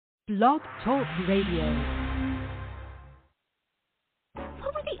Blog Talk Radio.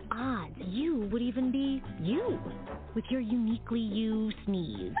 What were the odds you would even be you? With your uniquely you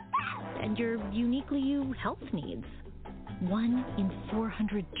sneeze and your uniquely you health needs. 1 in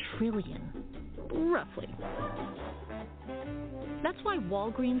 400 trillion, roughly. That's why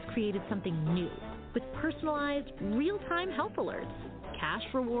Walgreens created something new with personalized, real-time health alerts, cash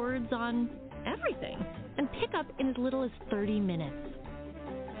rewards on everything, and pickup in as little as 30 minutes.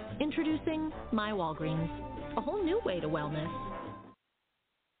 Introducing My Walgreens, a whole new way to wellness.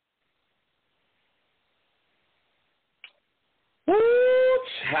 Woo,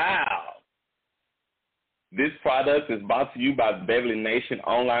 child. This product is brought to you by Beverly Nation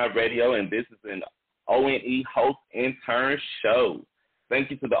Online Radio, and this is an ONE host intern show.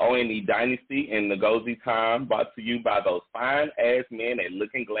 Thank you to the ONE Dynasty and Ngozi Time, brought to you by those fine-ass men at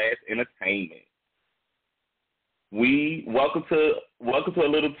Looking Glass Entertainment. Welcome to a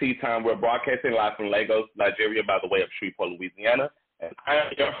little tea time. We're broadcasting live from Lagos, Nigeria, by the way of Shreveport, Louisiana. And I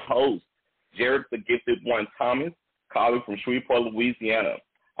am your host, Jared the Gifted One Thomas, calling from Shreveport, Louisiana.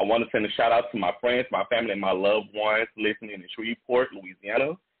 I want to send a shout out to my friends, my family, and my loved ones listening in Shreveport,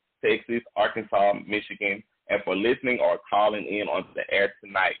 Louisiana, Texas, Arkansas, Michigan, and for listening or calling in on the air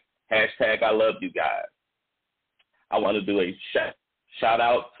tonight. Hashtag I love you guys. I want to do a shout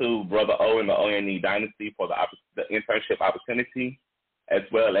out to Brother O and the ONE Dynasty for the internship opportunity, as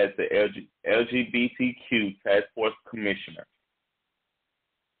well as the LGBTQ Task Force Commissioner.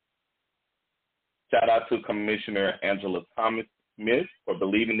 Shout out to Commissioner Angela Thomas Smith for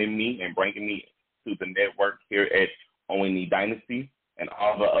believing in me and bringing me to the network here at ONE Dynasty, and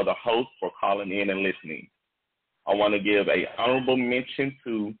all the other hosts for calling in and listening. I want to give an honorable mention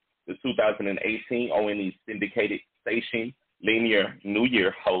to the 2018 ONE syndicated station Linear New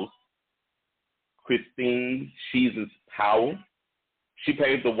Year host, Christine Sheezes Powell. She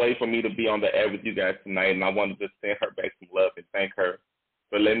paved the way for me to be on the air with you guys tonight, and I wanted to send her back some love and thank her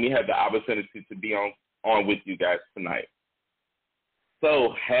for letting me have the opportunity to be on with you guys tonight.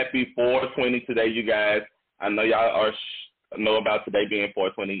 So happy 420 today, you guys. I know y'all know about today being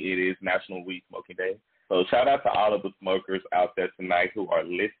 420. It is National Weed Smoking Day. So shout out to all of the smokers out there tonight who are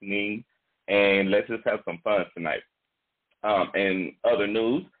listening, and let's just have some fun tonight. And other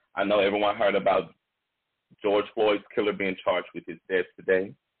news, I know everyone heard about George Floyd's killer being charged with his death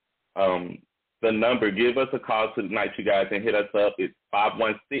today. The number, give us a call tonight, you guys, and hit us up. It's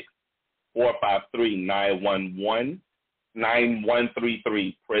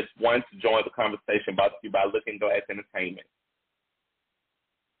 516-453-9133. Press 1 to join the conversation brought to you by Looking Glass Entertainment.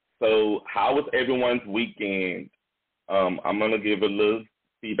 So how was everyone's weekend? I'm going to give a little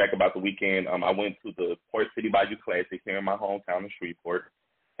feedback about the weekend. I went to the Port City Bayou Classic here in my hometown of Shreveport,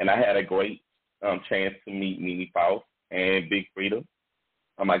 and I had a great chance to meet Mimi Faust and Big Frida.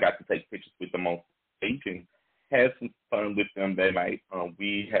 I got to take pictures with them on stage and had some fun with them that night.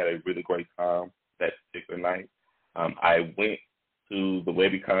 We had a really great time that particular night. I went to the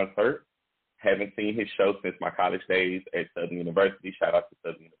Webby concert. Haven't seen his show since my college days at Southern University. Shout out to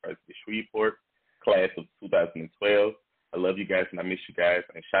Southern University Shreveport, class of 2012. I love you guys and I miss you guys.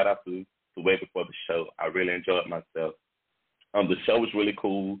 And shout out to Webby for the show. I really enjoyed myself. The show was really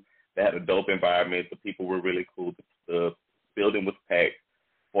cool. They had a dope environment. The people were really cool. The building was packed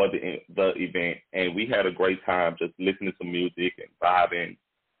for the event, and we had a great time just listening to music and vibing.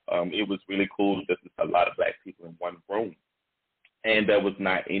 It was really cool. Just a lot of black people in one room, and there was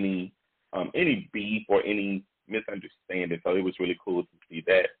not any beef or any misunderstanding. So it was really cool to see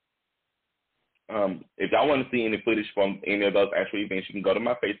that. If y'all want to see any footage from any of those actual events, you can go to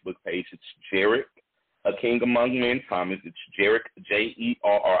my Facebook page. It's Jarek, A King Among Men Thomas. It's Jarek, Jerrick,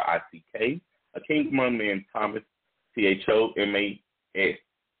 A King Among Men Thomas, THOMAS,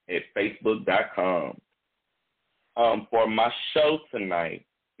 at Facebook.com. For my show tonight,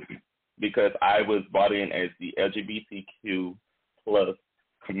 because I was brought in as the LGBTQ plus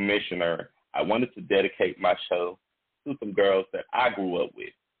commissioner, I wanted to dedicate my show to some girls that I grew up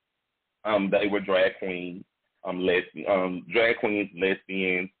with. They were drag queens,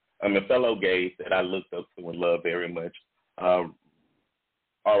 lesbians, and fellow gays that I looked up to and loved very much.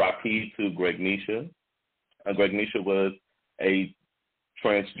 R.I.P. to Greg Nisha. Greg Nisha was a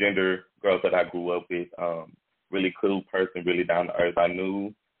transgender girl that I grew up with. Really cool person, really down to earth. I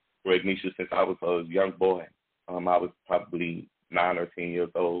knew Greg Nisha since I was a young boy. I was probably 9 or 10 years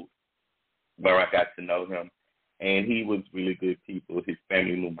old, where I got to know him. And he was really good people. His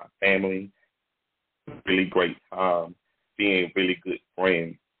family knew my family. Really great time, being really good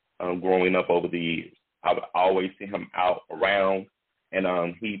friends growing up over the years. I would always see him out around,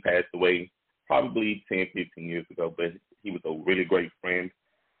 and he passed away probably 10, 15 years ago, but he was a really great friend,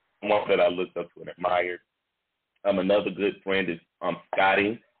 someone that I looked up to and admired. Another good friend is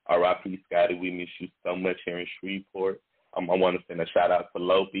Scotty, R.I.P. Scotty. We miss you so much here in Shreveport. I want to send a shout out to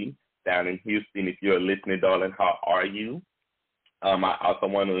Lopi down in Houston. If you're listening, darling, how are you? I also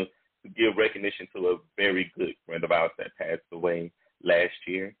want to give recognition to a very good friend of ours that passed away last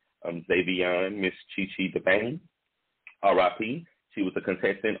year, Xavion, Miss Chi Devane, R.I.P. She was a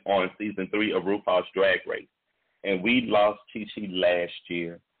contestant on season 3 of RuPaul's Drag Race. And we lost Chi last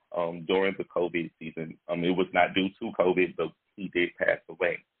year during the COVID season. It was not due to COVID, but he did pass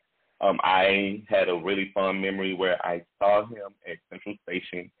away. I had a really fun memory where I saw him at Central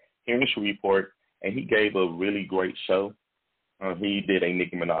Station here in Shreveport, and he gave a really great show. He did a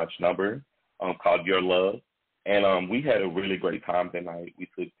Nicki Minaj number called Your Love, and we had a really great time that night. We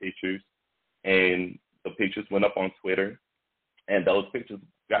took pictures, and the pictures went up on Twitter, and those pictures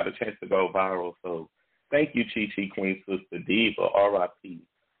got a chance to go viral. So thank you, Chi Queen Sister Diva, R.I.P.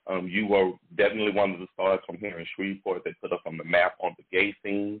 You were definitely one of the stars from here in Shreveport that put us on the map on the gay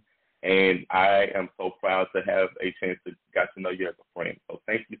scene, and I am so proud to have a chance to get to know you as a friend. So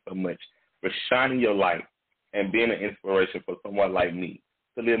thank you so much for shining your light and being an inspiration for someone like me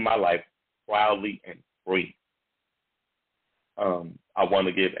to live my life proudly and free. I want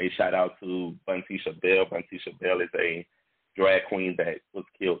to give a shout out to Buntisha Bell. Buntisha Bell is a drag queen that was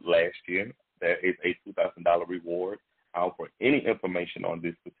killed last year. There is a $2,000 reward out for any information on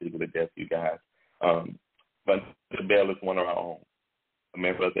this particular death, you guys. Buntisha Bell is one of our own, a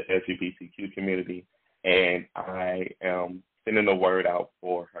member of the LGBTQ community, and I am sending a word out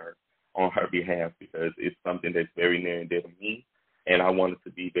for her on her behalf because it's something that's very near and dear to me, and I want it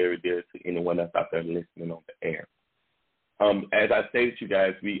to be very dear to anyone that's out there listening on the air. As I stated, you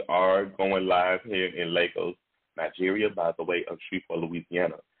guys, we are going live here in Lagos, Nigeria, by the way of Shreveport,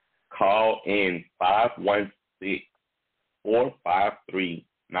 Louisiana. Call in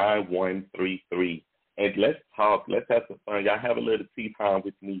 516-453-9133. And let's talk. Let's have some fun. Y'all have a little tea time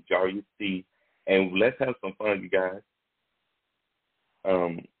with me, jar your tea, and let's have some fun, you guys.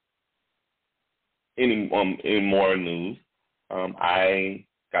 In more news, I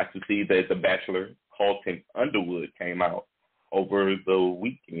got to see that The Bachelor Colton Underwood came out over the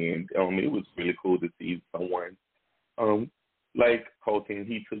weekend. It was really cool to see someone like Colton.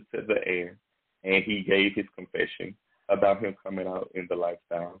 He took to the air and he gave his confession about him coming out in the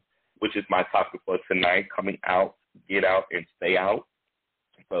lifestyle, which is my topic for tonight: coming out, get out, and stay out.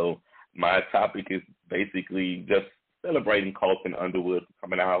 So my topic is basically just celebrating Colton Underwood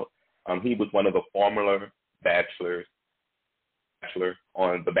coming out. He was one of the former bachelor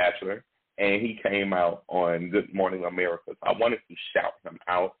on The Bachelor, and he came out on Good Morning America. So I wanted to shout him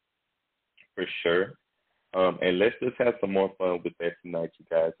out for sure. And let's just have some more fun with that tonight, you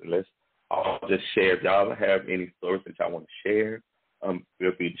guys. And let's all just share. If y'all have any stories that y'all want to share,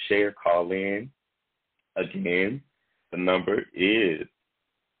 feel free to share, call in. Again, the number is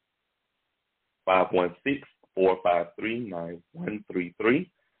 516-453-9133.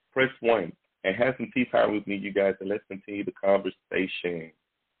 Press 1 and have some tea time with me, you guys, and let's continue the conversation.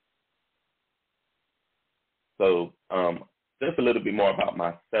 So just a little bit more about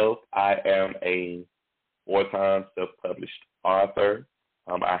myself. I am a 4-time self-published author.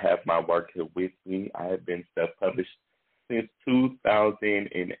 I have my work here with me. I have been self-published since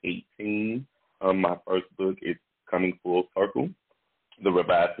 2018. My first book is Coming Full Circle, the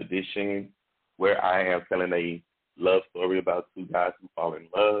revised edition, where I am telling a love story about 2 guys who fall in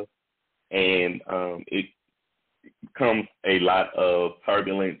love. And it comes a lot of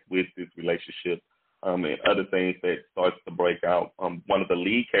turbulence with this relationship and other things that starts to break out. One of the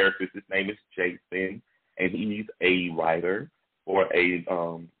lead characters, his name is Jason, and he's a writer for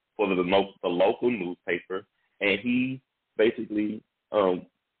the local newspaper, and he basically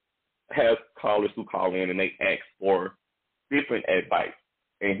has callers who call in and they ask for different advice,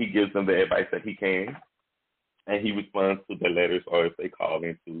 and he gives them the advice that he can, and he responds to their letters or if they call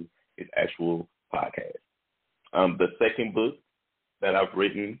into his actual podcast. The second book that I've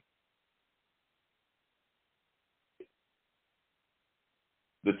written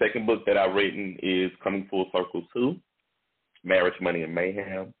is Coming Full Circle 2, Marriage, Money, and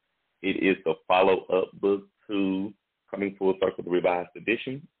Mayhem. It is the follow-up book to Coming Full Circle, the revised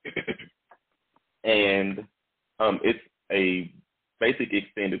edition. And it's a basic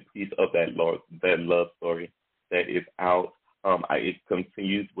extended piece of that love story that is out. It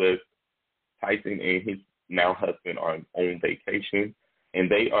continues with Tyson and his now husband are on vacation, and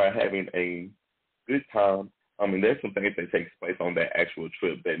they are having a good time. There's some things that takes place on that actual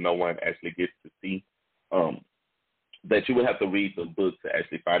trip that no one actually gets to see, that you would have to read the book to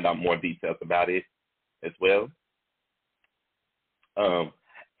actually find out more details about it as well.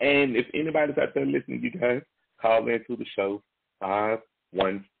 And if anybody's out there listening, you guys, call into the show,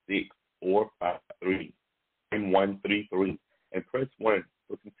 516-453-9133, and press 1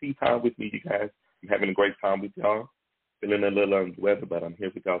 for some tea time with me, you guys. I'm having a great time with y'all. Feeling a little under the weather, but I'm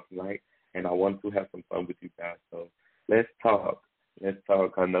here with y'all tonight, and I want to have some fun with you guys. So let's talk. Let's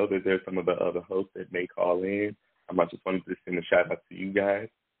talk. I know that there's some of the other hosts that may call in. I might just want to send a shout out to you guys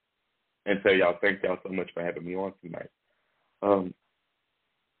and tell y'all thank y'all so much for having me on tonight.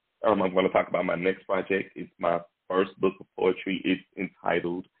 I'm going to talk about my next project. It's my first book of poetry. It's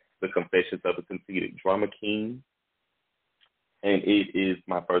entitled The Confessions of a Conceited Drama King. And it is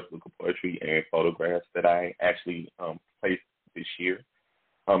my first book of poetry and photographs that I actually placed this year.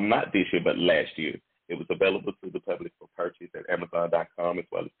 Not this year, but last year. It was available to the public for purchase at Amazon.com as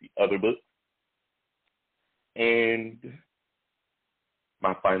well as the other books. And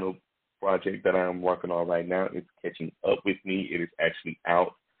my final project that I'm working on right now is Catching Up With Me. It is actually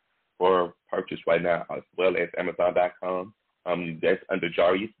out for purchase right now as well as Amazon.com. That's under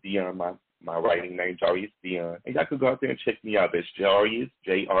Jarius Dion, my writing name, Jarius Dion. And y'all can go out there and check me out. That's Jarius,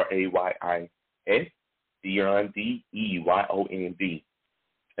 Jrayis, Dion, Deyon.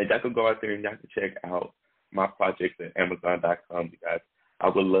 And y'all can go out there and y'all can check out my projects at Amazon.com, you guys. I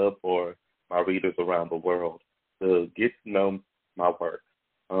would love for my readers around the world to get to know my work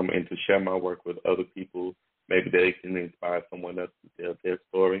and to share my work with other people. Maybe they can inspire someone else to tell their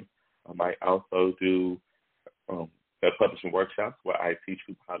story. I might also do self-publishing workshops where I teach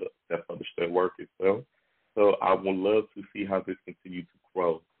people how to self-publish their work as well. So I would love to see how this continues to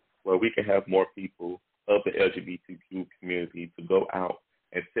grow, where we can have more people of the LGBTQ community to go out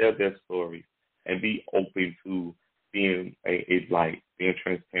and tell their stories and be open to being a light, being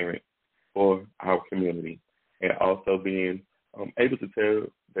transparent for our community, and also being able to tell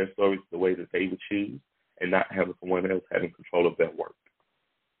their stories the way that they would choose and not having someone else having control of their work.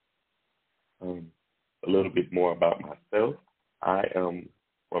 A little bit more about myself. I am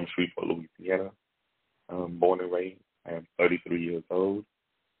from Shreveport, Louisiana. Born and raised. I am 33 years old.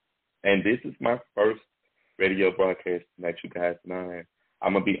 And this is my first radio broadcast tonight, you guys. And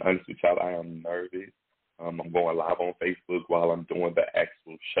I'm going to be honest with y'all, I am nervous. I'm going live on Facebook while I'm doing the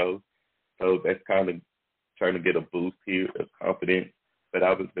actual show. So that's kind of trying to get a boost here of confidence. But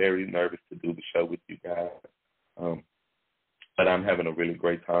I was very nervous to do the show with you guys. But I'm having a really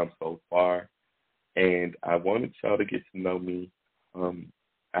great time so far. And I wanted y'all to get to know me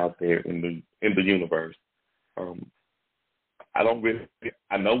out there in the universe. I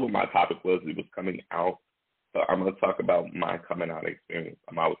know what my topic was. It was coming out. So I'm going to talk about my coming out experience.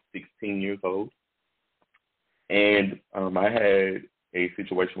 I was 16 years old. And I had a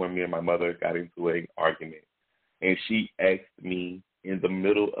situation where me and my mother got into an argument. And she asked me in the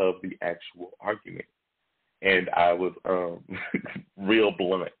middle of the actual argument. And I was real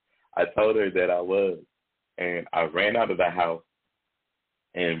blunt. I told her that I was. And I ran out of the house.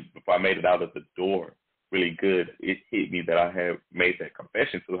 And before I made it out of the door really good, it hit me that I had made that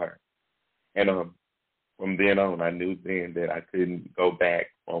confession to her. And from then on, I knew then that I couldn't go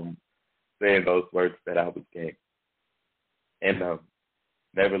back from saying those words that I was gay. And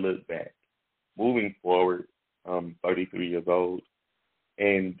never looked back. Moving forward, I'm 33 years old.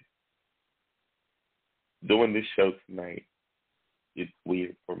 And doing this show tonight is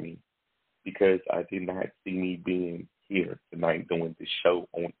weird for me because I did not see me being here tonight doing this show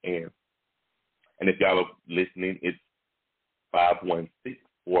on air. And if y'all are listening, it's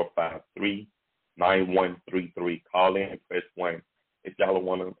 516-453-9133. Call in and press 1 if y'all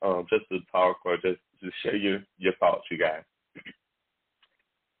want to just to talk or just share your thoughts, you guys.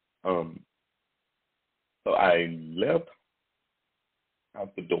 So I left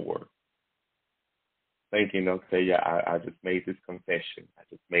out the door thinking, okay, yeah, I just made this confession.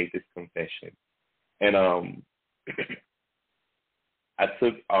 And I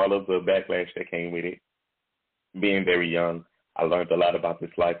took all of the backlash that came with it. Being very young, I learned a lot about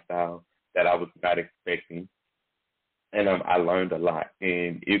this lifestyle that I was not expecting. And I learned a lot.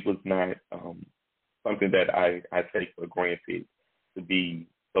 And it was not something that I take for granted to be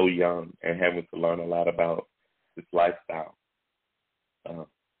so young and having to learn a lot about this lifestyle.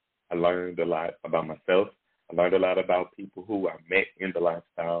 I learned a lot about myself. I learned a lot about people who I met in the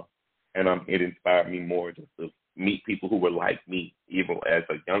lifestyle. And it inspired me more just to meet people who were like me. Even as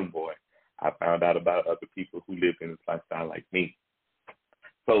a young boy, I found out about other people who lived in this lifestyle like me.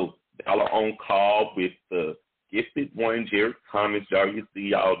 So y'all are on call with the gifted one, Jerry Thomas.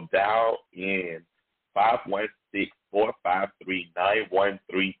 Y'all dial in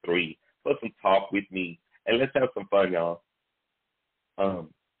 516-453-9133 for some talk with me. And let's have some fun, y'all.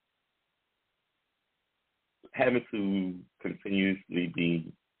 Having to continuously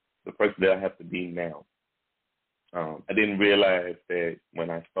be the person that I have to be now. I didn't realize that when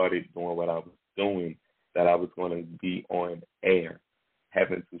I started doing what I was doing, that I was going to be on air,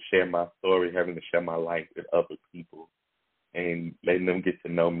 having to share my story, having to share my life with other people, and letting them get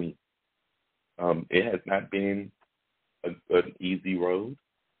to know me. It has not been an easy road,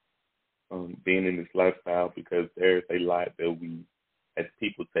 being in this lifestyle, because there's a lot that we, as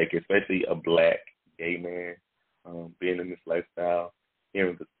people, take, especially a Black gay man, being in this lifestyle here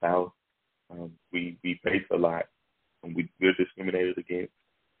in the South. We face a lot. We're discriminated against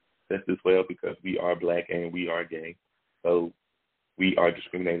just as well because we are Black and we are gay. So we are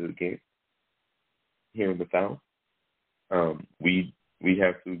discriminated against here in the South. We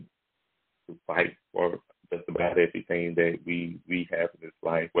have to fight for just about everything that we have in this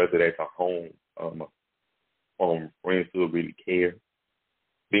life, whether that's a home, friends who really care,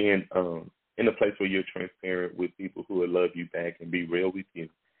 being in a place where you're transparent with people who will love you back and be real with you.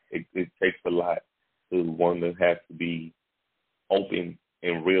 It takes a lot to want to have to be open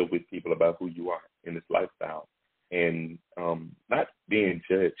and real with people about who you are in this lifestyle, and not being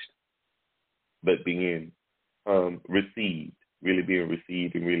judged, but being received, really being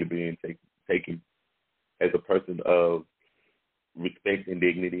received, and really being taken as a person of respect and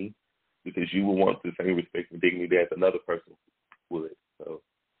dignity, because you will want the same respect and dignity as another person would. So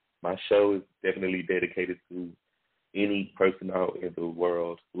my show is definitely dedicated to any person out in the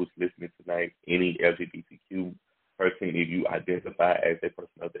world who's listening tonight, any LGBTQ person. If you identify as a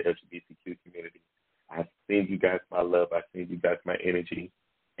person of the LGBTQ community, I send you guys my love. I send you guys my energy,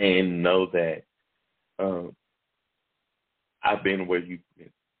 and know that I've been where you've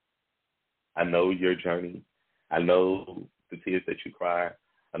been. I know your journey. I know the tears that you cry.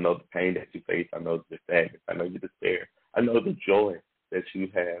 I know the pain that you face. I know the sadness. I know your despair. I know the joy that you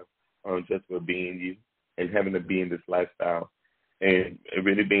have just for being you and having to be in this lifestyle and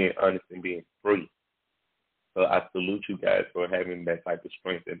really being honest and being free. So I salute you guys for having that type of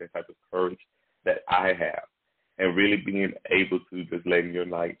strength and that type of courage that I have, and really being able to just letting your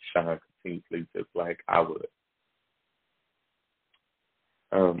light shine continuously just like I would.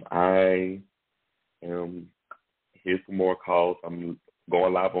 I am here for more calls. I'm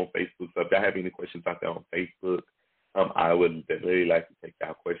going live on Facebook. So if y'all have any questions out there on Facebook, I would really like to take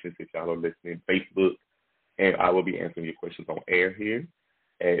y'all questions if y'all are listening Facebook, and I will be answering your questions on air here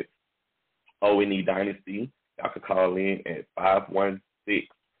at ONE Dynasty. Y'all can call in at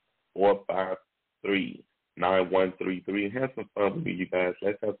 516-453-9133 and have some fun with me, you guys.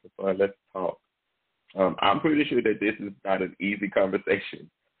 Let's have some fun. Let's talk. I'm pretty sure that this is not an easy conversation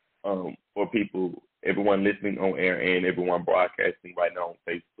for people, everyone listening on air and everyone broadcasting right now on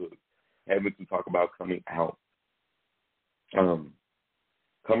Facebook, having to talk about coming out.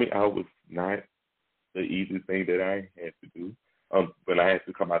 Coming out was not the easiest thing that I had to do. When I had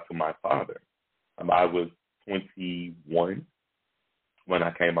to come out to my father. I was 21 when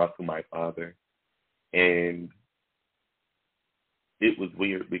I came out to my father, and it was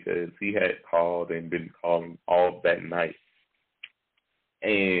weird because he had called and been calling all that night.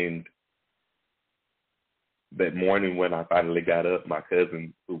 And that morning when I finally got up, my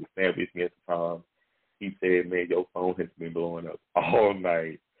cousin, who was staying with me at the time, he said, "Man, your phone has been blowing up all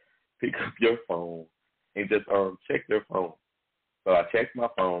night. Pick up your phone and just check your phone." So I checked my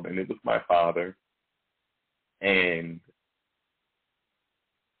phone, and it was my father. And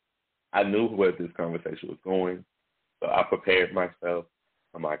I knew where this conversation was going, so I prepared myself.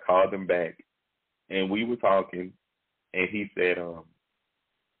 I called him back, and we were talking, and he said,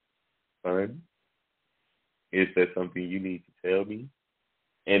 "Son, is there something you need to tell me?"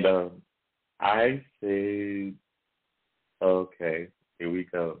 And I said, "Okay, here we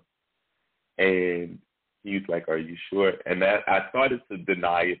go." And he was like, "Are you sure?" And I started to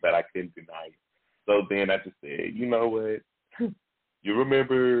deny it, but I couldn't deny it. So then I just said, "You know what? You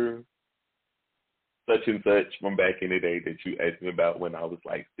remember such and such from back in the day that you asked me about when I was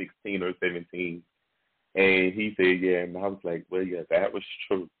like 16 or 17? And he said, "Yeah." And I was like, "Well, yeah, that was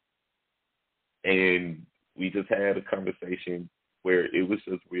true." And we just had a conversation where it was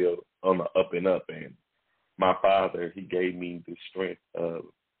just real on the up and up. And my father, he gave me the strength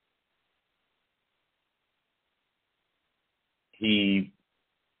of, he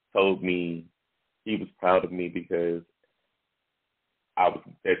told me he was proud of me because I was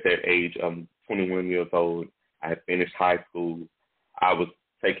at that age. I'm 21 years old. I had finished high school. I was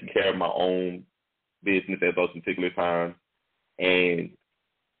taking care of my own business at those particular times, and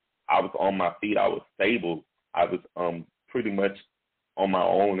I was on my feet. I was stable. I was pretty much on my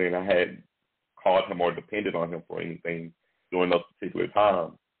own, and I had called him or depended on him for anything during those particular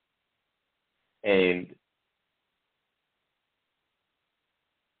times. And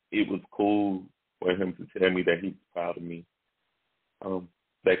it was cool for him to tell me that he was proud of me,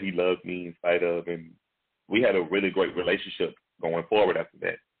 that he loved me in spite of, and we had a really great relationship going forward after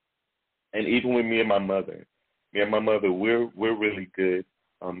that. And even with me and my mother, we're really good.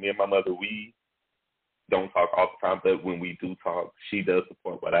 Me and my mother, we don't talk all the time, but when we do talk, she does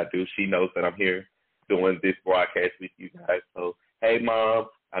support what I do. She knows that I'm here doing this broadcast with you guys. So, hey, Mom,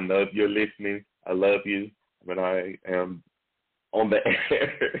 I know if you're listening, I love you. But I am on the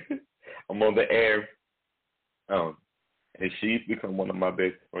air. I'm on the air. And she's become one of my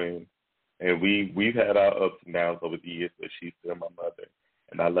best friends. And we've had our ups and downs over the years, but she's still my mother.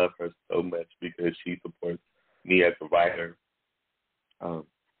 And I love her so much because she supports me as a writer.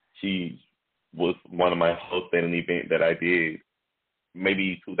 She was one of my hosts at an event that I did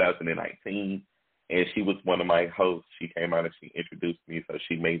maybe 2019, and she was one of my hosts. She came out and she introduced me, so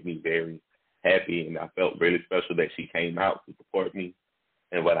she made me very happy, and I felt really special that she came out to support me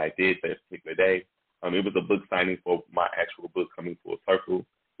and what I did that particular day. It was a book signing for my actual book, Coming Full Circle,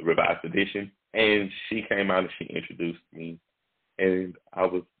 the revised edition, and she came out and she introduced me, and I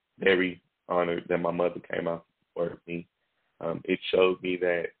was very honored that my mother came out to support me. It showed me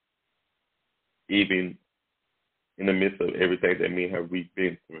that even in the midst of everything that me and her we've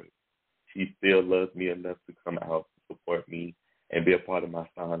been through, she still loves me enough to come out to support me and be a part of my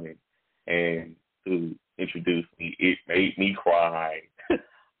signing and to introduce me. It made me cry.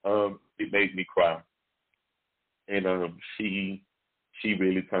 It made me cry. And she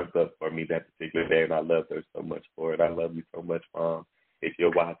really turned up for me that particular day, and I love her so much for it. I love you so much, Mom, if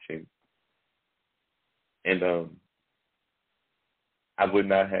you're watching. And I would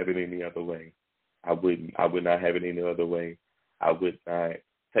not have it any other way. I would not have it any other way. I would not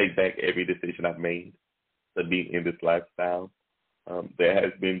take back every decision I've made to be in this lifestyle. There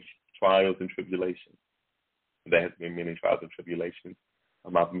has been trials and tribulations. There has been many trials and tribulations.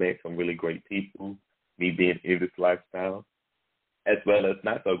 I've met some really great people, me being in this lifestyle, as well as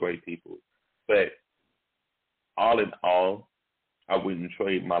not so great people. But all in all, I wouldn't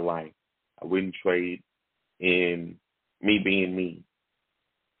trade my life. I wouldn't trade in me being me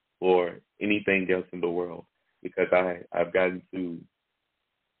or anything else in the world, because I've gotten to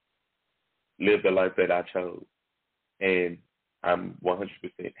live the life that I chose, and I'm 100%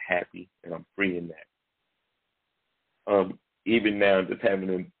 happy, and I'm free in that. Even now, just having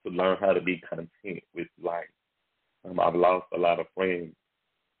to learn how to be content with life. I've lost a lot of friends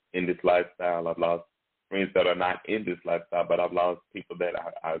in this lifestyle. I've lost friends that are not in this lifestyle, but I've lost people that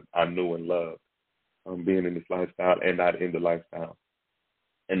I knew and loved being in this lifestyle and not in the lifestyle.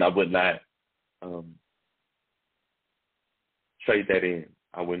 And I would not trade that in.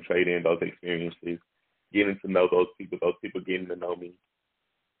 I wouldn't trade in those experiences, getting to know those people getting to know me.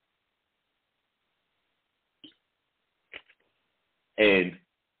 And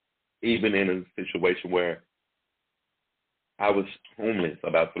even in a situation where I was homeless,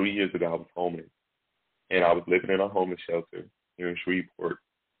 about 3 years ago I was homeless, and I was living in a homeless shelter here in Shreveport.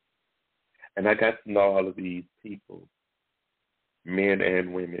 And I got to know all of these people, men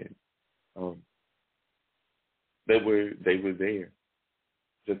and women. They were there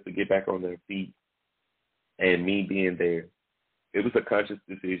just to get back on their feet. And me being there, it was a conscious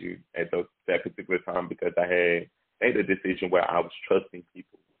decision at that particular time, because I had made a decision where I was trusting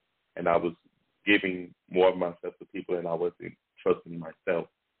people and I was giving more of myself to people and I wasn't trusting myself.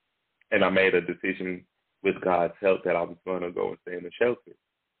 And I made a decision with God's help that I was going to go and stay in the shelter.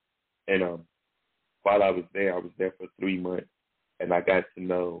 And while I was there for 3 months, and I got to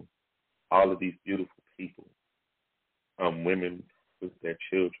know all of these beautiful people, women with their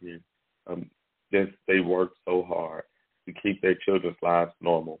children. They worked so hard to keep their children's lives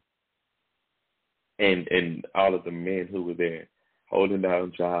normal. And all of the men who were there holding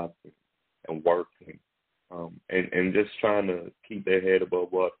down jobs and working and just trying to keep their head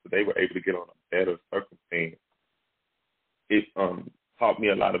above water so they were able to get on a better circumstance. It taught me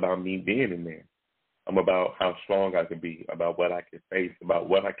a lot about me being in there, about how strong I can be, about what I can face, about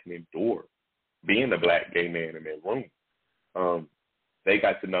what I can endure, being a black gay man in that room. They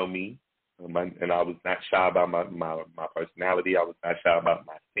got to know me, and I was not shy about my personality. I was not shy about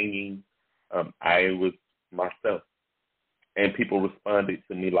my singing. I was myself. And people responded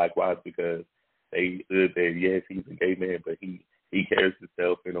to me likewise, because they stood there, yes, he's a gay man, but he carries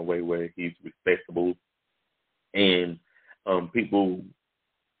himself in a way where he's respectable. And people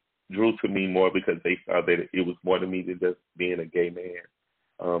drew to me more because they saw that it was more to me than just being a gay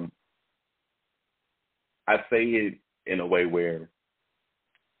man. I say it in a way where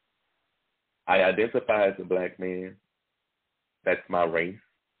I identify as a black man. That's my race.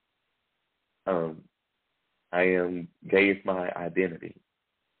 I am gay is my identity.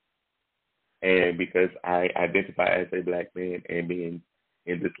 And because I identify as a black man and being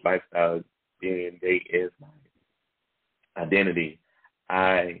in this lifestyle, being gay is my identity,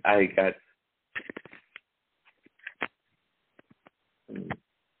 I got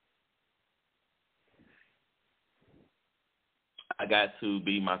I got to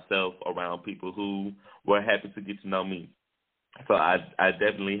be myself around people who were happy to get to know me. So I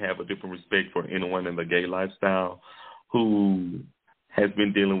definitely have a different respect for anyone in the gay lifestyle who has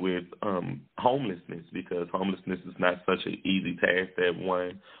been dealing with homelessness, because homelessness is not such an easy task that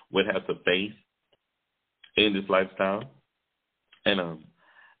one would have to face in this lifestyle. And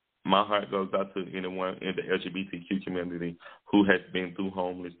my heart goes out to anyone in the LGBTQ community who has been through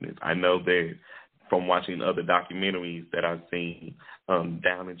homelessness. I know that from watching other documentaries that I've seen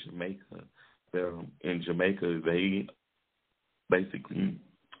down in Jamaica. In Jamaica, they basically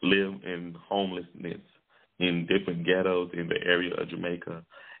live in homelessness in different ghettos in the area of Jamaica.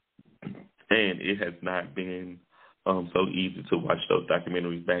 And it has not been so easy to watch those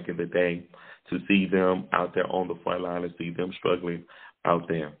documentaries back in the day, to see them out there on the front line and see them struggling out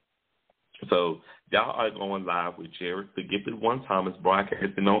there. So y'all are going live with Jared, the Gifted One Thomas,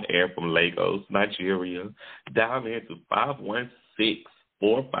 broadcasting on air from Lagos, Nigeria. Dial in to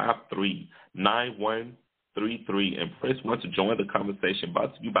 516-453-9133 and press 1 to join the conversation,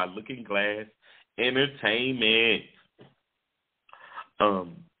 brought to you by Looking Glass Entertainment.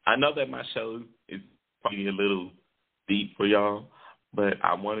 I know that my show is probably a little deep for y'all, but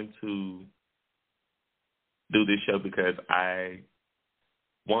I wanted to do this show because I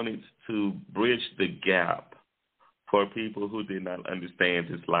wanted to bridge the gap for people who did not understand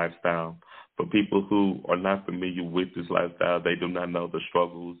this lifestyle, for people who are not familiar with this lifestyle. They do not know the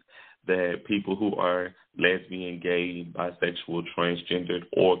struggles that people who are lesbian, gay, bisexual, transgendered,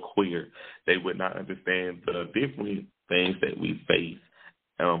 or queer, they would not understand the different things that we face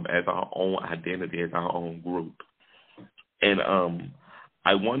as our own identity, as our own group. And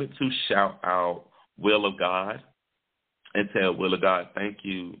I wanted to shout out Will of God and tell Will of God, thank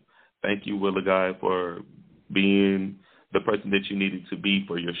you, Will of God, for being the person that you needed to be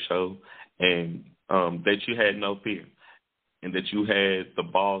for your show, and that you had no fear, and that you had the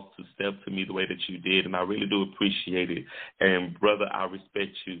balls to step to me the way that you did, and I really do appreciate it. And, brother, I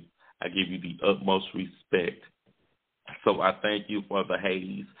respect you. I give you the utmost respect. So I thank you for the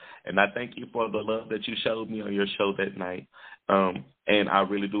haze, and I thank you for the love that you showed me on your show that night. And I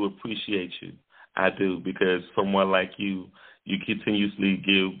really do appreciate you. I do, because someone like you continuously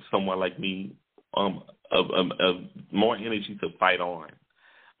give someone like me more energy to fight on.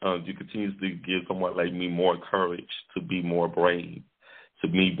 You continuously give someone like me more courage to be more brave, to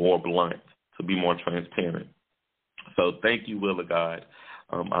be more blunt, to be more transparent. So thank you, Will of God.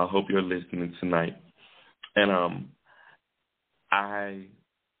 I hope you're listening tonight. And I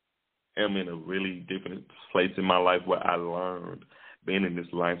am in a really different place in my life where I learned, being in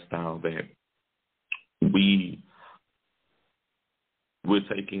this lifestyle, that we're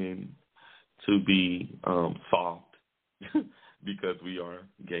taken to be soft because we are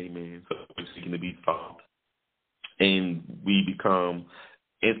gay men, so we're seeking to be soft. And we become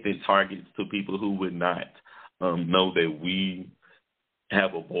instant targets to people who would not know that we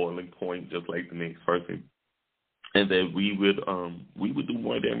have a boiling point just like the next person, and that we would do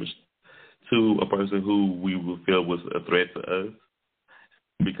more damage to a person who we would feel was a threat to us,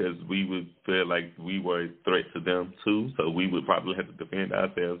 because we would feel like we were a threat to them too. So we would probably have to defend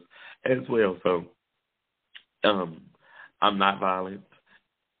ourselves as well. So I'm not violent,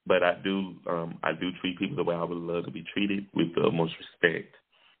 but I do treat people the way I would love to be treated, with the most respect.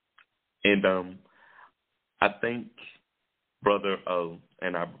 And I thank Brother O,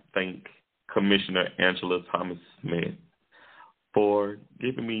 and I thank Commissioner Angela Thomas-Smith for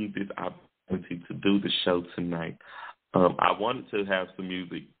giving me this opportunity to do the show tonight. I wanted to have some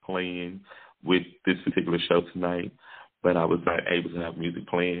music playing with this particular show tonight, but I was not able to have music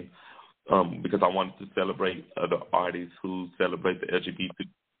playing because I wanted to celebrate other artists who celebrate the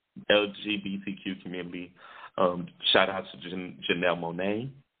LGBTQ community. Shout out to Janelle Monáe.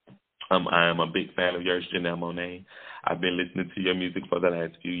 I am a big fan of yours, Janelle Monáe. I've been listening to your music for the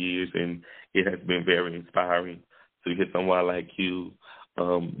last few years, and it has been very inspiring to hear someone like you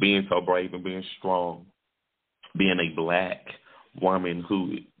being so brave and being strong, being a black woman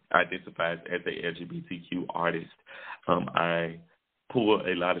who identifies as a LGBTQ artist. I pull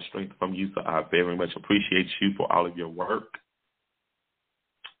a lot of strength from you, so I very much appreciate you for all of your work.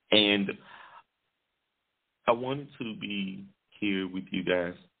 And I wanted to be here with you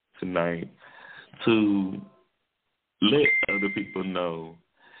guys tonight to let other people know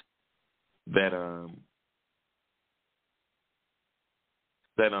that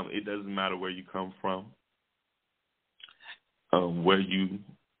that it doesn't matter where you come from, where you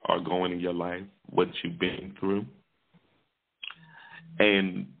are going in your life, what you've been through,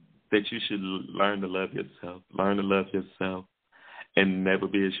 and that you should learn to love yourself, and never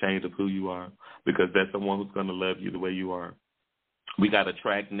be ashamed of who you are, because that's the one who's going to love you the way you are. We got a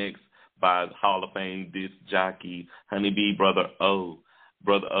track next by Hall of Fame disc jockey, Honeybee Brother O.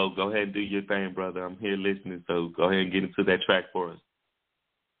 Brother O, go ahead and do your thing, brother. I'm here listening, so go ahead and get into that track for us.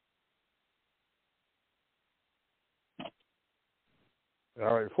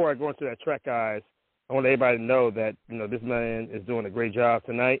 All right, before I go into that track, guys, I want everybody to know that, this man is doing a great job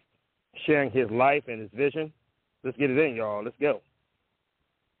tonight, sharing his life and his vision. Let's get it in, y'all. Let's go.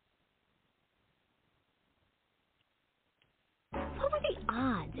 What were the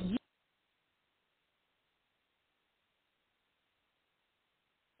odds?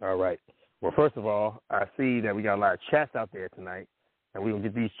 All right. Well, first of all, I see that we got a lot of chats out there tonight, and we're going to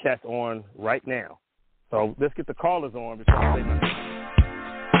get these chats on right now. So let's get the callers on before I say nothing.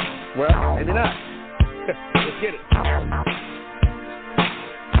 Well, maybe not. Let's get it.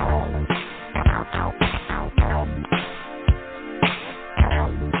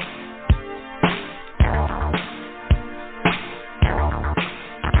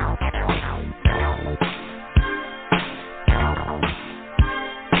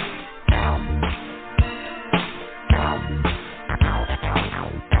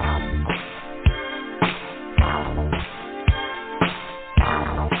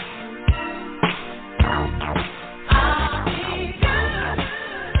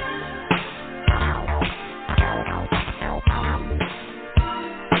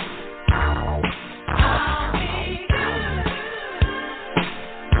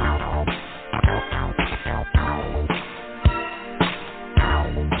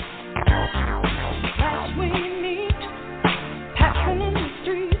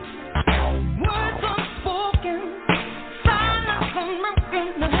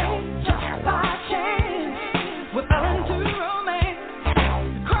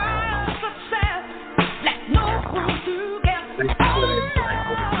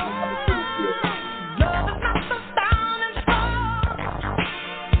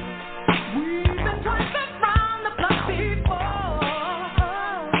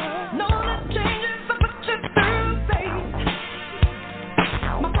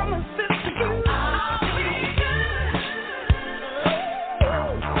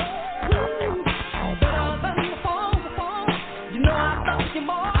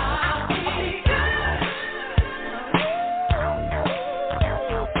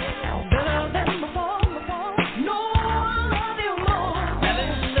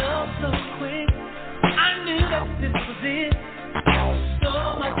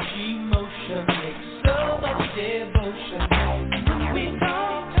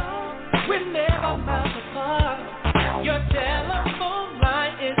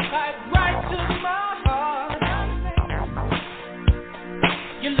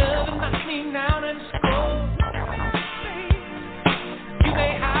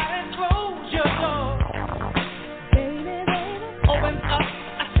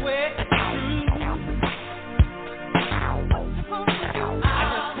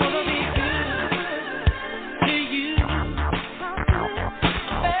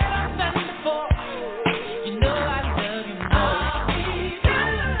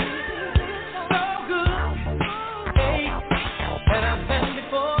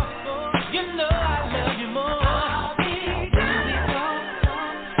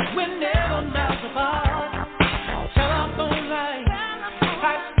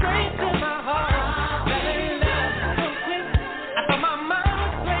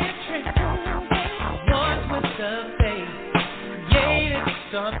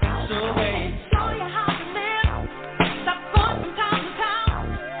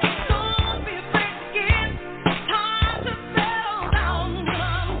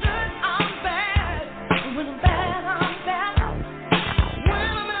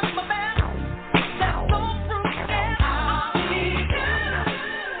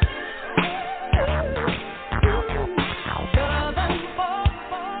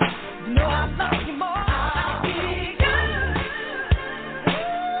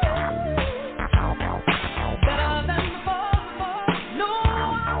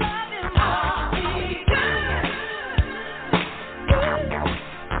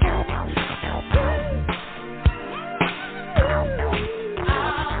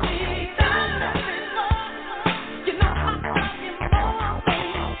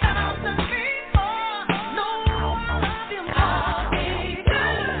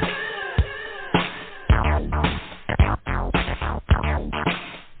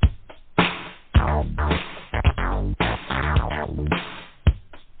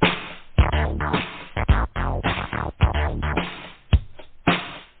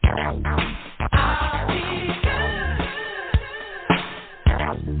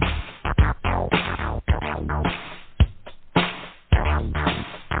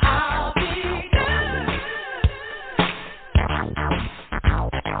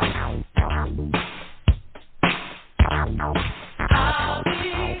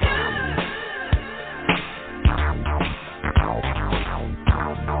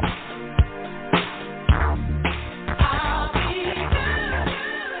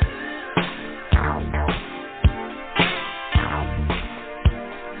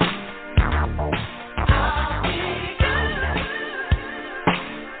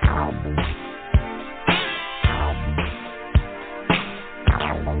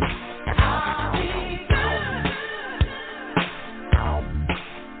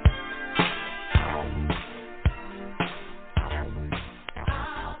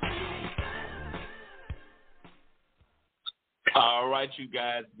 All right, you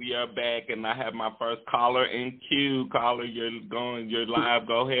guys, we are back, and I have my first caller in queue. Caller, you're live.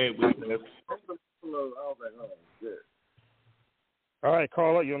 Go ahead with us. All right,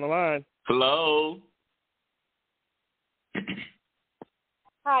 caller, you're on the line. Hello.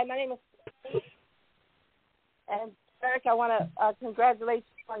 Hi, my name is Steve. And Eric, I want to congratulate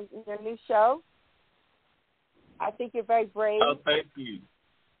you on your new show. I think you're very brave. Oh, thank you.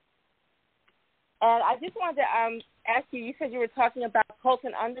 And I just wanted to ask you, you said you were talking about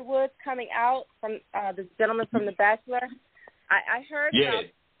Colton Underwood coming out from the gentleman from The Bachelor. I heard about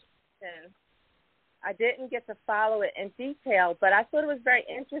it. I didn't get to follow it in detail, but I thought it was very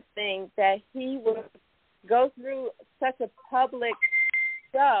interesting that he would go through such a public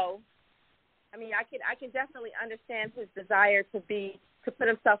show. I mean, I can definitely understand his desire to put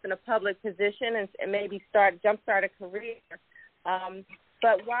himself in a public position and maybe jumpstart a career.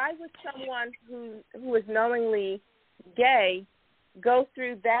 But why would someone who is knowingly gay go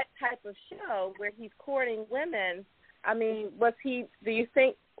through that type of show where he's courting women? I mean, what is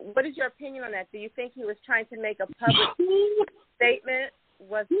your opinion on that? Do you think he was trying to make a public statement?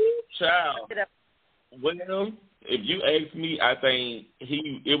 Well, if you ask me, I think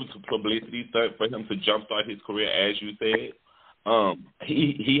it was a publicity stunt for him to jumpstart his career, as you said.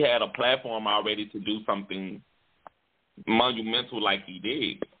 He had a platform already to do something monumental like he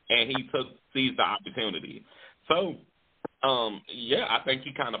did, and he seized the opportunity. So, yeah, I think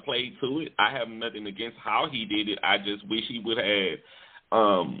he kind of played to it. I have nothing against how he did it. I just wish he would have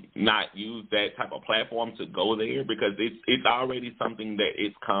not used that type of platform to go there, because it's already something that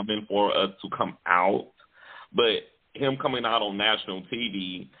is common for us to come out. But him coming out on national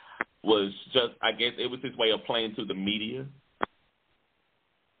TV was just, I guess, it was his way of playing to the media.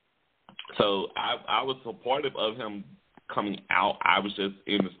 So I was supportive of him coming out. I was just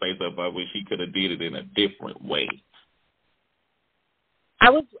in the space of I wish he could have did it in a different way. I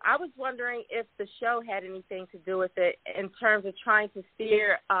was wondering if the show had anything to do with it in terms of trying to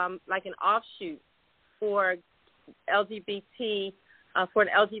steer like an offshoot for LGBT for an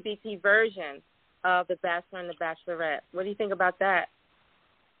LGBT version of The Bachelor and The Bachelorette. What do you think about that?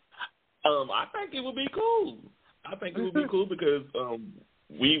 I think it would be cool. I think it would be cool because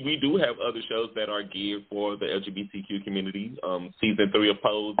we do have other shows that are geared for the LGBTQ community. Season 3 of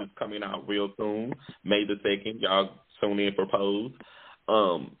Pose is coming out real soon, May the 2nd. Y'all tune in for Pose.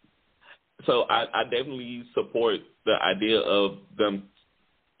 So I definitely support the idea of them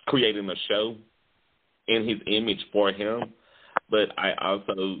creating a show in his image for him. But I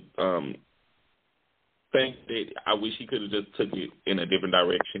also think that I wish he could have just took it in a different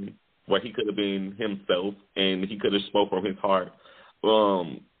direction, where he could have been himself and he could have spoke from his heart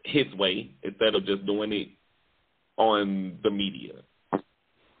his way instead of just doing it on the media.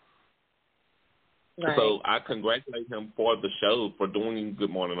 Right. So I congratulate him for the show, for doing Good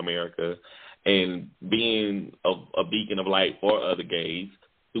Morning America and being a beacon of light for other gays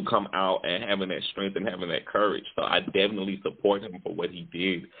to come out and having that strength and having that courage. So I definitely support him for what he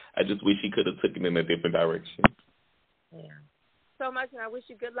did. I just wish he could have taken it in a different direction. Yeah. So much, and I wish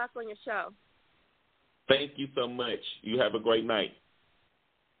you good luck on your show. Thank you so much. You have a great night.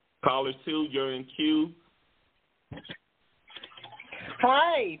 Caller 2, you're in queue.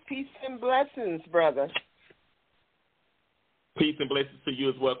 Hi, peace and blessings, brother. Peace and blessings to you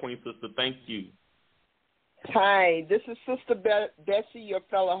as well, Queen Sister. Thank you. Hi, this is Sister Bessie, your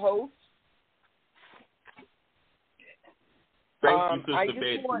fellow host. Thank you, Sister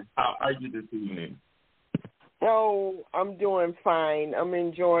Bessie. How are you this evening? Oh, I'm doing fine. I'm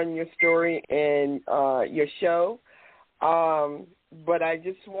enjoying your story and your show. But I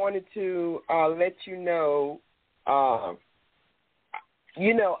just wanted to let you know, I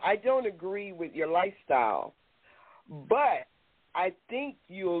don't agree with your lifestyle, but I think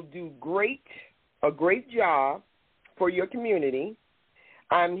you'll do a great job for your community.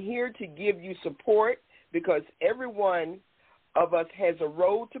 I'm here to give you support because every one of us has a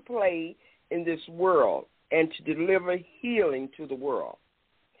role to play in this world and to deliver healing to the world.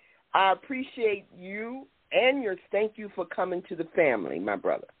 I appreciate you and thank you for coming to the family, my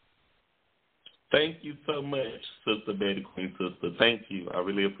brother. Thank you so much, Sister Betty Queen Sister. Thank you. I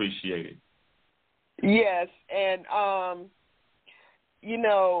really appreciate it. Yes, and,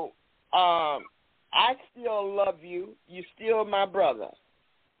 I still love you. You're still my brother.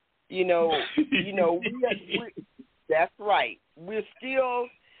 That's right. We're still,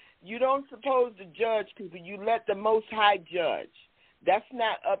 you don't supposed to judge people. You let the Most High judge. That's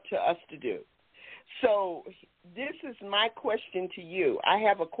not up to us to do. So this is my question to you. I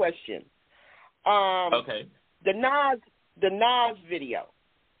have a question. Okay. The Nas video.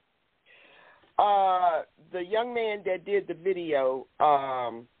 The young man that did the video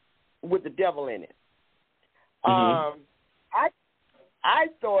with the devil in it. Mm-hmm. I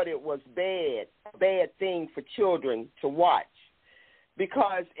thought it was a bad thing for children to watch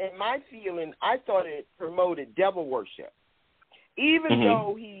because, in my feeling, I thought it promoted devil worship. Even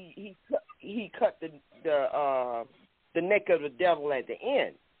though he cut the neck of the devil at the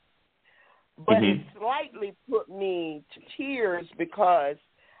end, but it slightly put me to tears because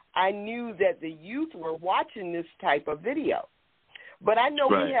I knew that the youth were watching this type of video. But I know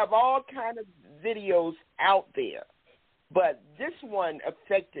we have all kind of videos out there, but this one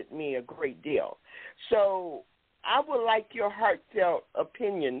affected me a great deal. So I would like your heartfelt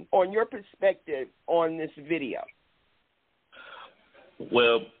opinion on your perspective on this video.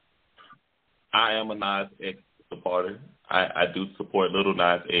 Well, I am a Nas X supporter. I do support Little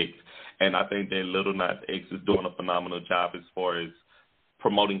Nas X, and I think that Little Nas X is doing a phenomenal job as far as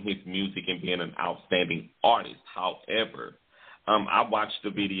promoting his music and being an outstanding artist. However, I watched the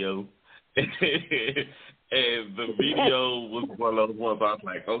video, and the video was one of those ones I was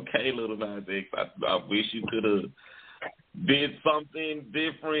like, okay, Little Nas X, I wish you could have did something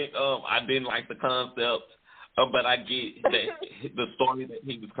different. I didn't like the concept. But I get that the story that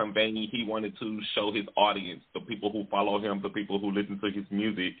he was conveying, he wanted to show his audience, the people who follow him, the people who listen to his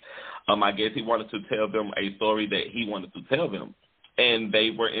music. I guess he wanted to tell them a story that he wanted to tell them, and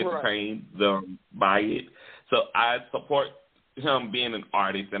they were entertained by it. So I support him being an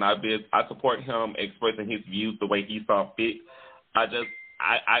artist, and I support him expressing his views the way he saw fit. I don't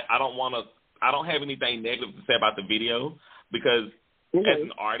have anything negative to say about the video because as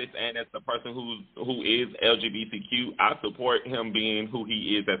an artist and as the person who is LGBTQ, I support him being who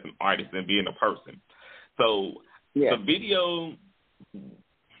he is as an artist and being a person. So the video,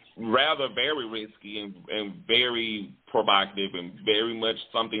 rather very risky and very provocative and very much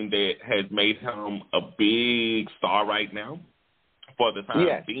something that has made him a big star right now for the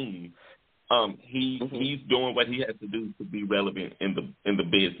time being. He's doing what he has to do to be relevant in the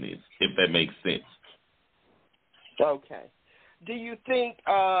business, if that makes sense. Okay. Do you think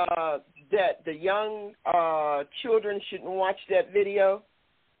that the young children shouldn't watch that video?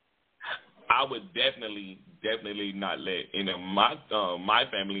 I would definitely not let my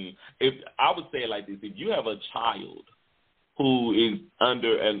family. If I would say it like this: if you have a child who is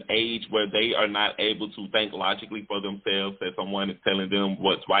under an age where they are not able to think logically for themselves, that someone is telling them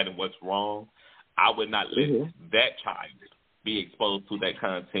what's right and what's wrong, I would not let that child be exposed to that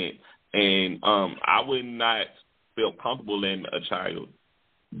content, and I would not feel comfortable letting a child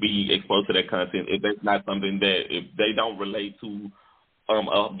be exposed to that content if that's not something that, if they don't relate to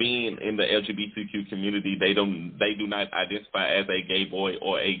being in the LGBTQ community, they do not identify as a gay boy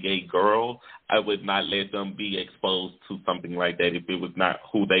or a gay girl, I would not let them be exposed to something like that if it was not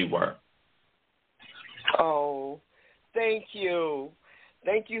who they were. Oh, thank you.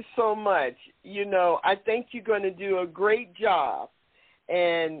 Thank you so much. I think you're going to do a great job,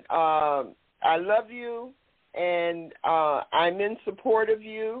 and I love you. And I'm in support of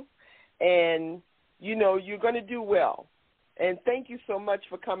you, and, you're going to do well. And thank you so much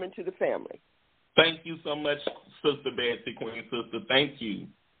for coming to the family. Thank you so much, Sister Betsy, Queen Sister. Thank you.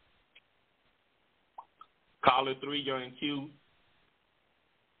 Caller 3, you're in queue.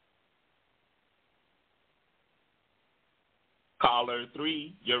 Caller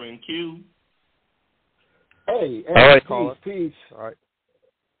 3, you're in queue. Hey, all right, peace. All right.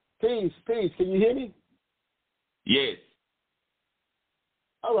 Peace. Can you hear me? Yes.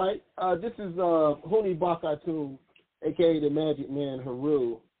 All right. This is Huni Bakatu, a.k.a. the Magic Man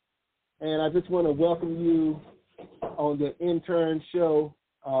Haru. And I just want to welcome you on the intern show.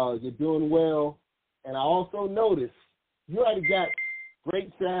 You're doing well. And I also noticed you already got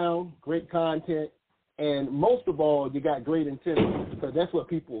great sound, great content, and most of all, you got great intentions, because that's what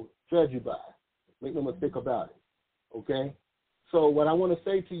people judge you by. Make no mistake about it. Okay? So what I want to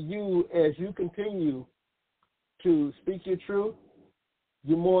say to you, as you continue to speak your truth,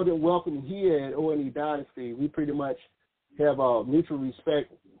 you're more than welcome here at O&E Dynasty. We pretty much have a mutual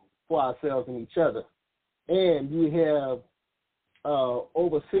respect for ourselves and each other. And you have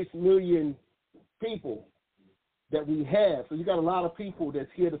over 6 million people that we have. So you got a lot of people that's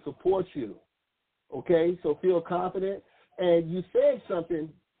here to support you. Okay? So feel confident. And you said something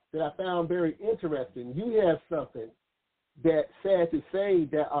that I found very interesting. You have something that, sad to say,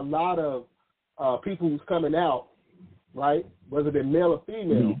 that a lot of people who's coming out, right, whether they're male or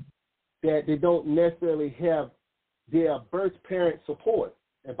female, that they don't necessarily have their birth parent support.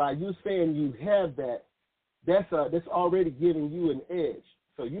 And by you saying you have that, that's already giving you an edge.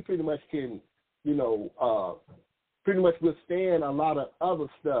 So you pretty much can, pretty much withstand a lot of other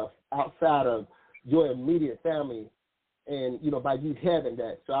stuff outside of your immediate family. And, by you having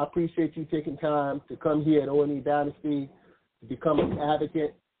that. So I appreciate you taking time to come here at O&E Dynasty to become an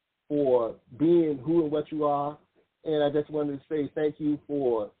advocate for being who and what you are. And I just wanted to say thank you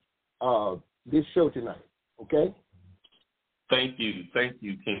for this show tonight, okay? Thank you,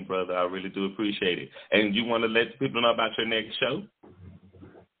 King Brother. I really do appreciate it. And you want to let people know about your next show?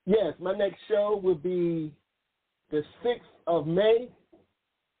 Yes, my next show will be the 6th of May.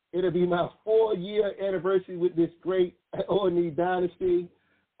 It'll be my 4-year anniversary with this great O&E Dynasty.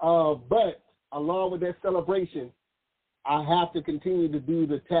 But along with that celebration, I have to continue to do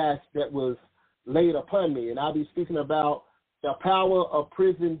the task that was laid upon me. And I'll be speaking about the power of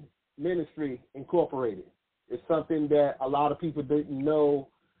prison ministry incorporated. It's something that a lot of people didn't know,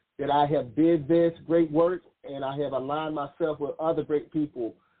 that I have did this great work, and I have aligned myself with other great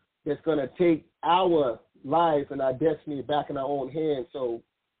people that's going to take our lives and our destiny back in our own hands. So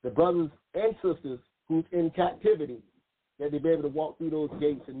the brothers and sisters who's in captivity, that they be able to walk through those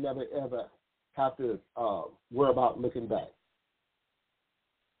gates and never, ever have to worry about looking back.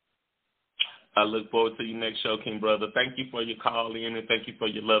 I look forward to your next show, King Brother. Thank you for your call in, and thank you for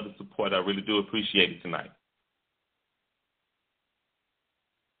your love and support. I really do appreciate it tonight.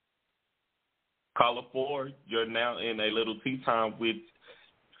 Caller 4, you're now in a little tea time with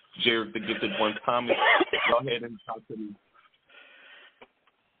Jared the Gifted One Thomas. Go ahead and talk to me.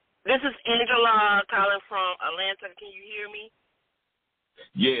 This is Angela calling from Atlanta. Can you hear me?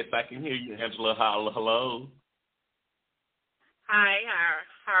 Yes, I can hear you, Angela. Hello. Hi,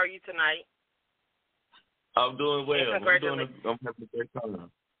 how are you tonight? I'm doing well. I'm having a great time.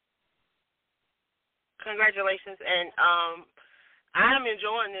 Congratulations. And I'm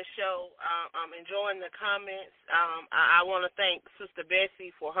enjoying this show. I'm enjoying the comments. I want to thank Sister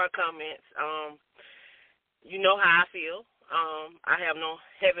Bessie for her comments. You know how I feel. I have no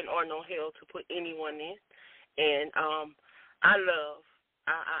heaven or no hell to put anyone in. And I love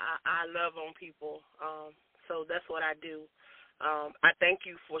on people. So that's what I do. I thank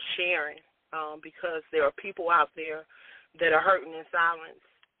you for sharing because there are people out there that are hurting in silence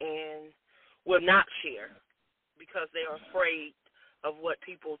and will not share because they are afraid of what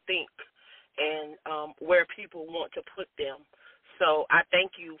people think and where people want to put them. So I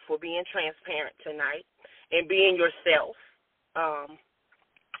thank you for being transparent tonight and being yourself.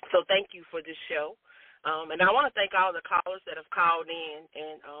 So thank you for this show. And I want to thank all the callers that have called in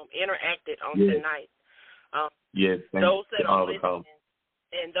and interacted on tonight. Yes, those that are listening,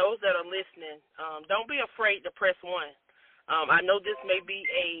 and those that are listening, don't be afraid to press 1. I know this may be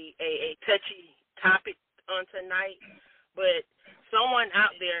a touchy topic on tonight, but someone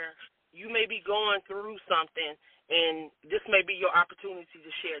out there, you may be going through something, and this may be your opportunity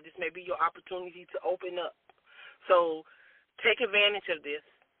to share. This may be your opportunity to open up. So take advantage of this.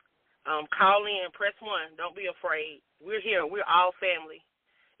 Call in, press 1. Don't be afraid. We're here. We're all family.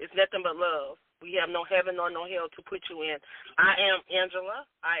 It's nothing but love. We have no heaven or no hell to put you in. I am Angela.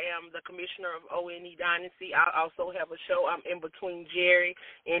 I am the commissioner of O&E Dynasty. I also have a show. I'm in between Jerry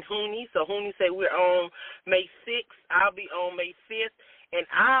and Hooney. So Hooney say we're on May 6th. I'll be on May 5th. And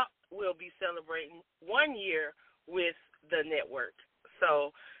I will be celebrating 1 year with the network. So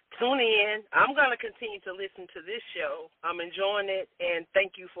tune in. I'm going to continue to listen to this show. I'm enjoying it, and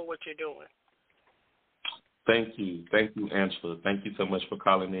thank you for what you're doing. Thank you, Angela. Thank you so much for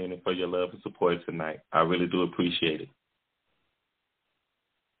calling in and for your love and support tonight. I really do appreciate it.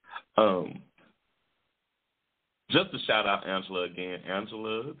 Just to shout out Angela again.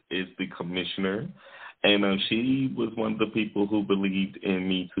 Angela is the commissioner, and she was one of the people who believed in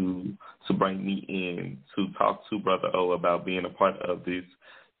me to bring me in to talk to Brother O about being a part of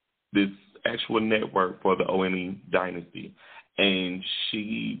this actual network for the O&E Dynasty. And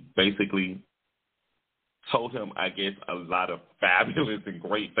she basically told him, I guess, a lot of fabulous and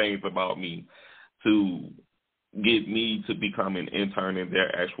great things about me to get me to become an intern in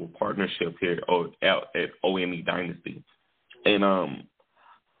their actual partnership here at ONE Dynasty. And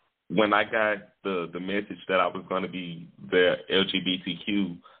when I got the message that I was going to be the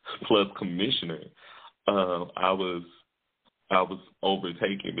LGBTQ plus commissioner, I was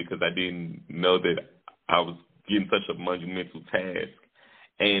overtaken because I didn't know that I was getting such a monumental task.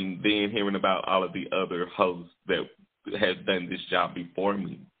 And then hearing about all of the other hosts that have done this job before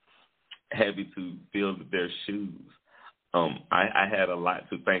me, having to fill their shoes, I had a lot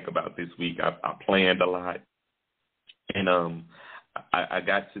to think about this week. I planned a lot, and I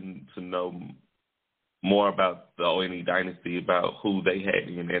got to know more about the ONE Dynasty, about who they had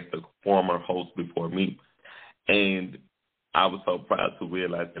in as the former host before me. And I was so proud to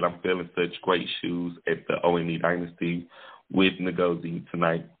realize that I'm filling such great shoes at the ONE Dynasty with Ngozi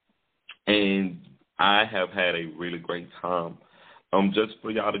tonight. And I have had a really great time. Just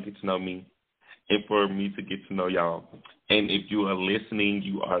for y'all to get to know me and for me to get to know y'all. And if you are listening,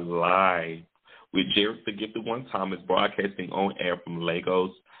 you are live with Jared the Gifted One Thomas, broadcasting on air from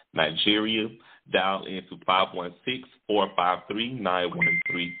Lagos, Nigeria. Dial into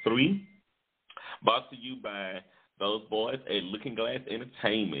 516-453-9133. Brought to you by those boys at Looking Glass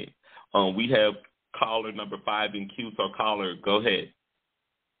Entertainment. We have caller number 5 in queue, so caller, go ahead.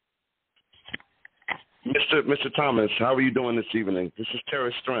 Mr. Thomas, how are you doing this evening? This is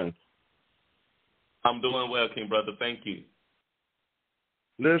Terrence Strand. I'm doing well, King Brother. Thank you.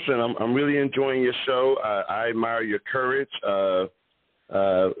 Listen, I'm really enjoying your show. I admire your courage.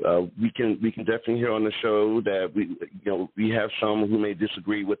 We can definitely hear on the show that we have some who may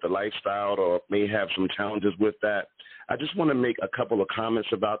disagree with the lifestyle or may have some challenges with that. I just want to make a couple of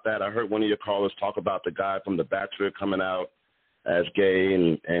comments about that. I heard one of your callers talk about the guy from The Bachelor coming out as gay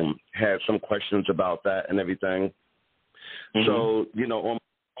and had some questions about that and everything. Mm-hmm. So,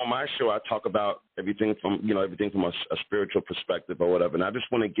 on my show, I talk about everything from a spiritual perspective or whatever. And I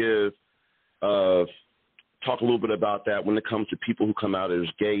just want to talk a little bit about that when it comes to people who come out as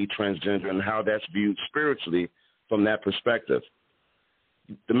gay, transgender, and how that's viewed spiritually from that perspective.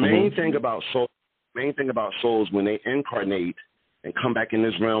 The main thing about souls when they incarnate and come back in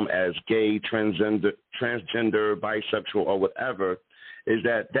this realm as gay, transgender, bisexual, or whatever, is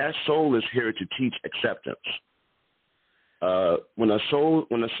that soul is here to teach acceptance. When a soul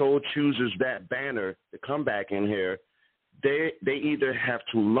chooses that banner to come back in here, they either have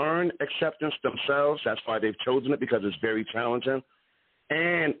to learn acceptance themselves. That's why they've chosen it, because it's very challenging,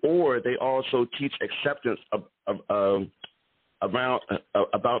 or they also teach acceptance about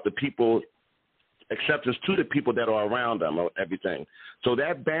the people. Acceptance to the people that are around them or everything. So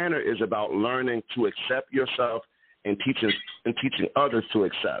that banner is about learning to accept yourself and teaching others to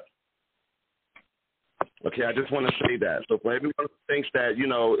accept. Okay, I just want to say that. So for everyone who thinks that,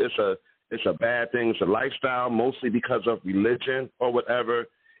 it's a bad thing, it's a lifestyle, mostly because of religion or whatever,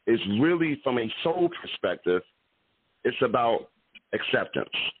 it's really from a soul perspective, it's about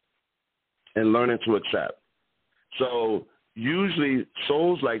acceptance and learning to accept. So usually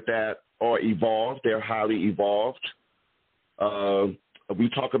souls like that are evolved. They're highly evolved. We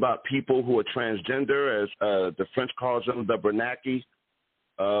talk about people who are transgender, as the French calls them, the Bernanke.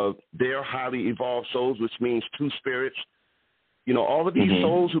 They're highly evolved souls, which means two spirits. All of these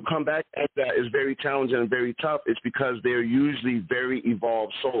souls who come back at that is very challenging and very tough. It's because they're usually very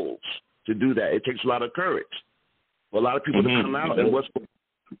evolved souls to do that. It takes a lot of courage for a lot of people to come out. And what's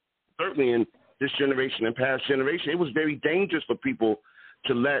certainly in this generation and past generation, it was very dangerous for people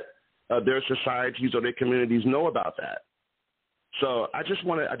to let their societies or their communities know about that. So I just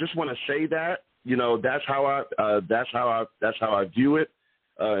want to say that that's how I view it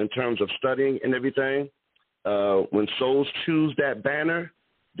in terms of studying and everything. When souls choose that banner,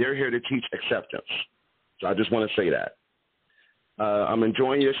 they're here to teach acceptance. So I just want to say that. I'm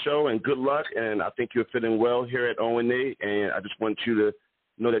enjoying your show, and good luck. And I think you're fitting well here at ONE. And I just want you to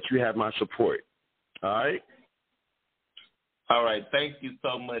know that you have my support. All right. All right. Thank you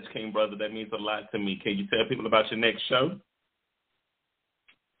so much, King Brother. That means a lot to me. Can you tell people about your next show?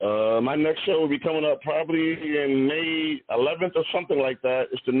 My next show will be coming up probably in May 11th or something like that.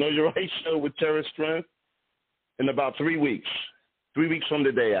 It's the Know Your Right show with Terrence Strength in about 3 weeks. 3 weeks from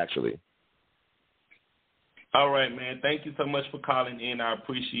today, actually. All right, man. Thank you so much for calling in. I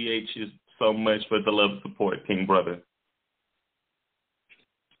appreciate you so much for the love and support, King Brother.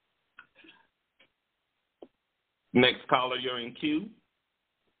 Next caller, you're in queue.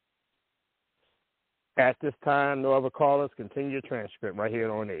 At this time, no other callers. Continue your transcript right here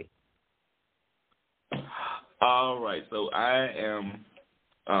on A. All right, so I am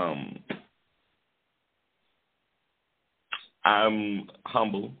I'm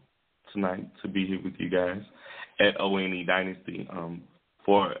humble tonight to be here with you guys. at ONE Dynasty.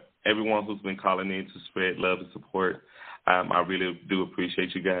 For everyone who's been calling in to spread love and support, I really do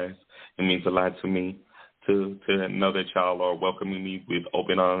appreciate you guys. It means a lot to me to know that y'all are welcoming me with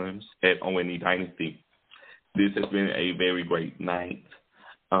open arms at ONE Dynasty. This has been a very great night.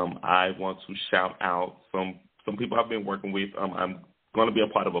 I want to shout out some people I've been working with. I'm going to be a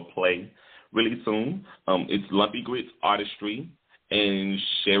part of a play really soon. It's Lumpy Grits Artistry, and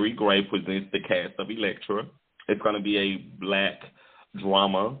Sherry Gray presents the cast of Electra. It's going to be a black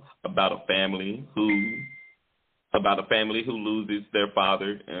drama about a family who loses their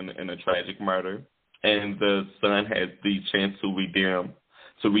father in a tragic murder, and the son has the chance to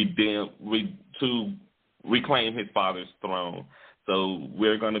reclaim his father's throne. So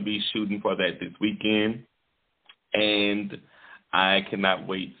we're going to be shooting for that this weekend, and I cannot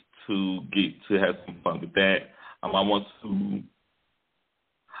wait to get to have some fun with that. I want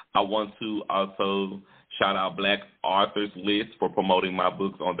to also shout out Black Authors List for promoting my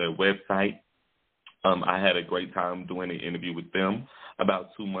books on their website. I had a great time doing an interview with them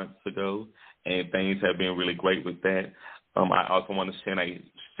about 2 months ago, and things have been really great with that. I also want to send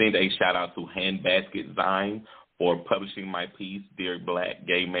a shout out to Handbasket Zine for publishing my piece, Dear Black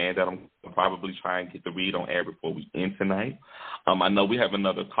Gay Man, that I'm probably trying to get the read on air before we end tonight. I know we have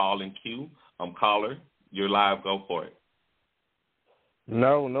another call in queue. Caller, you're live. Go for it.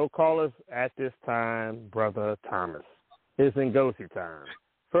 No callers at this time, Brother Thomas. It's Ngozi time.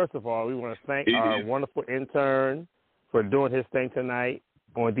 First of all, we want to thank our wonderful intern for doing his thing tonight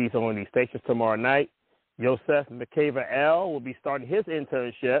on these stations tomorrow night. Yosef McCaver L. will be starting his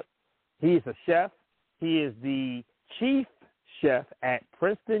internship. He's a chef. He is the chief chef at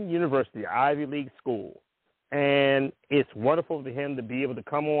Princeton University, Ivy League school. And it's wonderful for him to be able to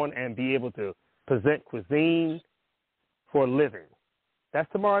come on and be able to present cuisine for a living. That's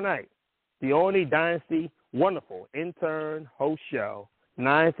tomorrow night. The ONE Dynasty, wonderful intern host show,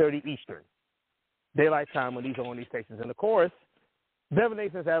 9:30 Eastern. Daylight time on these ONE stations. And, of course, Devin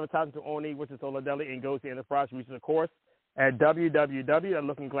Nation's advertising to ONE, which is Oladeli Ngozi Enterprise, reaches, of course, at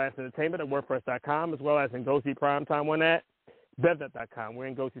www.lookingglass.entertainment@wordpress.com, as well as Ngozi Primetime on that, bevnet.com.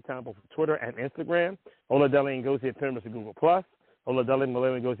 We're Ngozi Time both for Twitter and Instagram. Oladeli Ngozi at Mr. Google+. Oladeli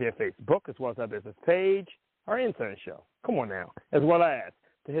Malay Ngozi at Facebook, as well as our business page, our intern show. Come on now. As well as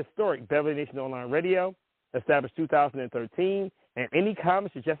the historic Beverly Nation Online Radio, established 2013. And any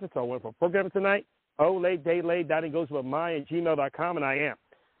comments, suggestions, or for programming tonight, olaydaylayd.ngozi@gmail.com, and I am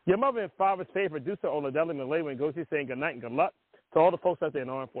your mother and father's favorite producer, Oladeli Malay Ngozi, saying good night and good luck to all the folks out there in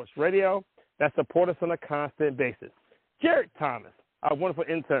Armed Force Radio that support us on a constant basis. Jared Thomas, our wonderful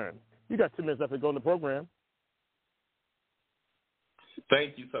intern. You got 2 minutes left to go in the program.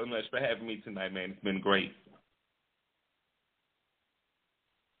 Thank you so much for having me tonight, man. It's been great.